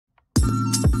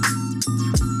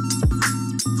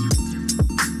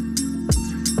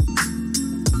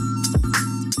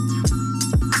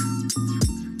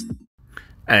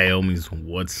Hey homies,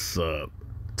 what's up?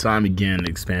 Time again to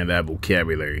expand that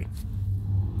vocabulary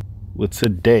with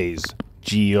today's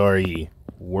GRE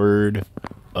word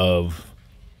of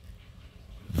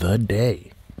the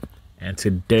day. And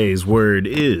today's word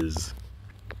is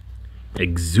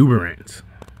exuberant.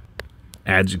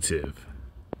 Adjective.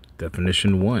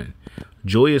 Definition 1.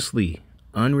 Joyously,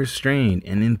 unrestrained,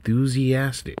 and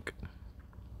enthusiastic.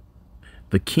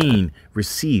 The king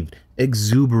received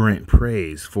exuberant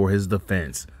praise for his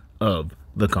defense of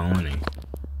the colony.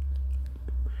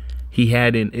 He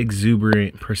had an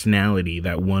exuberant personality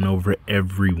that won over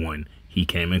everyone he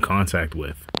came in contact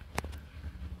with.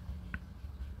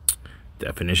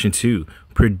 Definition 2.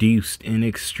 Produced in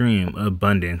extreme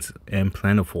abundance and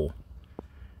plentiful.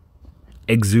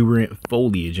 Exuberant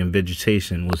foliage and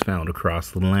vegetation was found across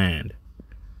the land,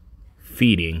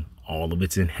 feeding all of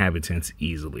its inhabitants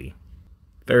easily.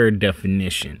 Third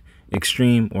definition.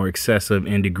 Extreme or excessive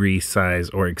in degree, size,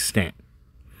 or extent.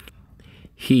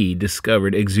 He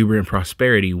discovered exuberant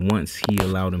prosperity once he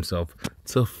allowed himself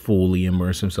to fully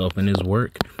immerse himself in his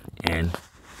work and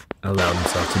allowed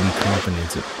himself to be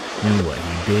confident in what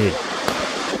he did.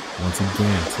 Once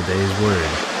again, today's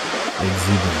word,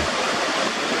 exuberant.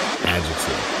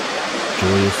 Adjective.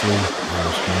 Joyously,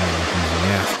 unrestrained,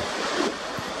 enthusiastic.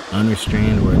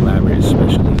 Unrestrained or elaborate,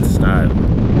 especially in style.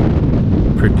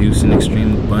 Produce in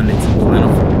extreme abundance and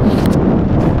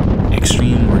plentiful.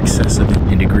 Extreme or excessive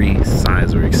in degree,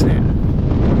 size, or extent.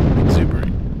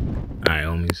 Exuberant. Alright,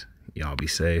 homies. Y'all be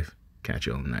safe. Catch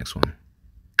you on the next one.